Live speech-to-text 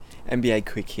NBA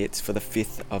quick hits for the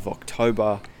 5th of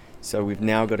October. So we've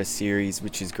now got a series,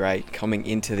 which is great. Coming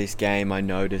into this game, I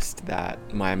noticed that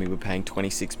Miami were paying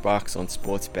 $26 on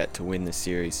Sportsbet to win the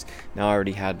series. Now, I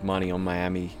already had money on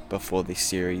Miami before this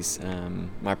series.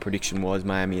 My prediction was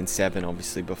Miami in 7,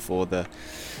 obviously before the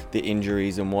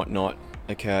injuries and whatnot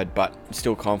occurred, but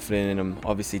still confident in them.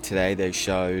 Obviously today they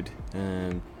showed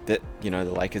that the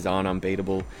Lakers aren't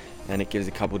unbeatable, and it gives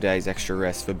a couple days extra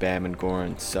rest for Bam and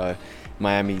Goran. So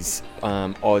Miami's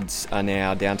odds are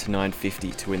now down to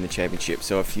 950 to win the championship.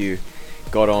 So if you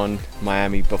got on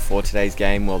Miami before today's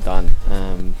game, well done.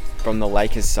 From the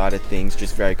Lakers side of things,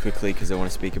 just very quickly, because I want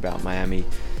to speak about Miami,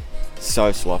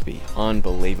 so sloppy,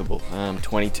 unbelievable.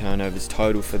 20 turnovers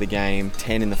total for the game,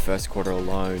 10 in the first quarter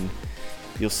alone.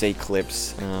 You'll see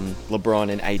clips.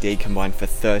 LeBron and AD combined for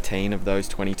 13 of those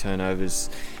 20 turnovers,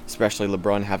 especially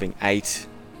LeBron having 8.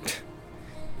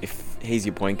 If he's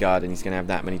your point guard and he's going to have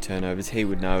that many turnovers, he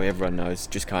would know, everyone knows,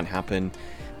 just can't happen.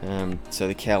 So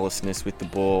the carelessness with the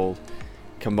ball,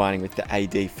 combining with the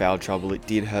AD foul trouble, it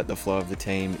did hurt the flow of the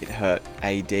team. It hurt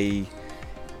AD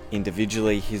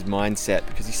individually, his mindset,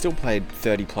 because he still played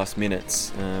 30 plus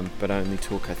minutes, but only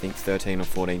took, I think, 13 or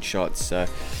 14 shots. So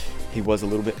he was a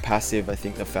little bit passive. I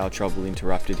think the foul trouble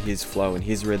interrupted his flow and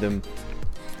his rhythm.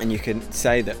 And you can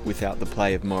say that without the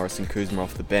play of Morris and Kuzma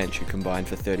off the bench, who combined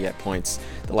for 38 points,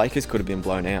 the Lakers could have been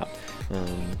blown out,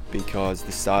 because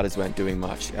the starters weren't doing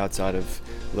much outside of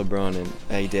LeBron and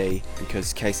AD,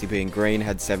 because KCP and Green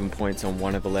had 7 points on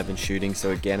 1 of 11 shooting.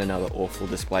 So again, another awful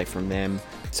display from them.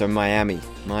 So Miami.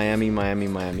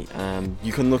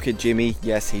 You can look at Jimmy.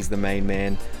 Yes, he's the main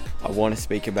man. I want to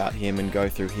speak about him and go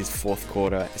through his fourth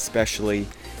quarter, especially.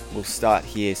 We'll start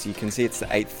here. So you can see it's the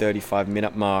 8:35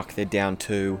 minute mark. They're down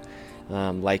 2.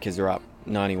 Lakers are up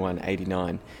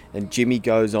 91-89. And Jimmy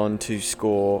goes on to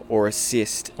score or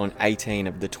assist on 18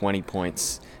 of the 20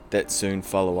 points that soon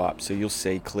follow up. So you'll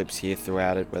see clips here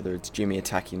throughout it, whether it's Jimmy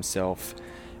attacking himself,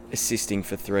 assisting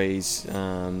for threes,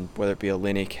 whether it be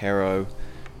Olynyk, Herro.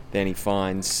 Then he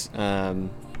finds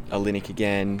Olynyk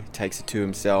again, takes it to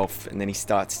himself, and then he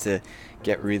starts to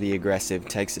get really aggressive,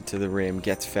 takes it to the rim,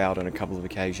 gets fouled on a couple of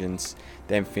occasions,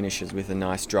 then finishes with a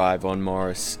nice drive on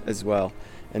Morris as well.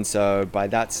 And so by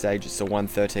that stage, it's the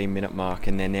 1:13 minute mark,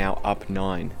 and they're now up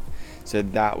 9. So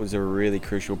that was a really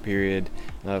crucial period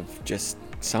of just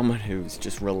someone who was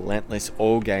just relentless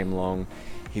all game long.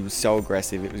 He was so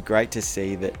aggressive. It was great to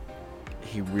see that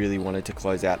he really wanted to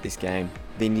close out this game.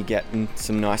 Then you get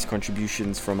some nice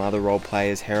contributions from other role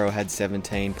players. Herro had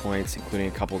 17 points, including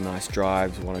a couple of nice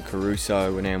drives, one on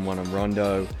Caruso and then one on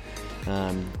Rondo.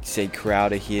 You see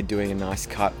Crowder here doing a nice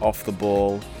cut off the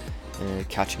ball,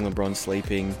 catching LeBron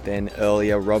sleeping. Then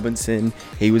earlier, Robinson,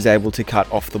 he was able to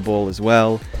cut off the ball as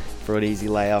well for an easy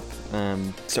layup.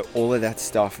 So all of that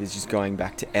stuff is just going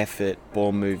back to effort,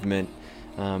 ball movement,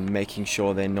 making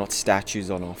sure they're not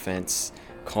statues on offense,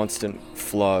 constant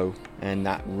flow, and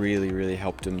that really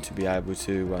helped him to be able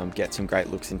to get some great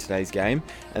looks in today's game.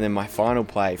 And then my final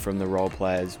play from the role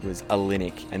players was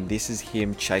Olynyk, and this is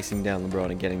him chasing down LeBron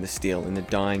and getting the steal in the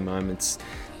dying moments.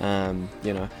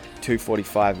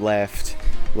 2:45 left,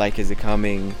 Lakers are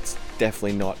coming. It's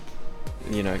definitely not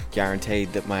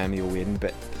guaranteed that Miami will win,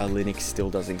 but Olynyk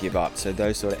still doesn't give up. So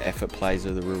those sort of effort plays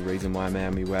are the real reason why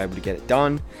Miami were able to get it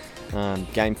done.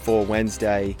 Game 4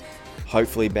 Wednesday.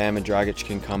 Hopefully Bam and Dragic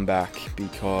can come back,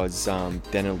 because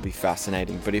then it'll be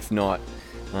fascinating. But if not,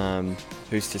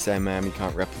 who's to say Miami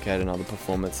can't replicate another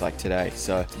performance like today?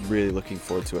 So really looking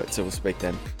forward to it. So we'll speak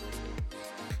then.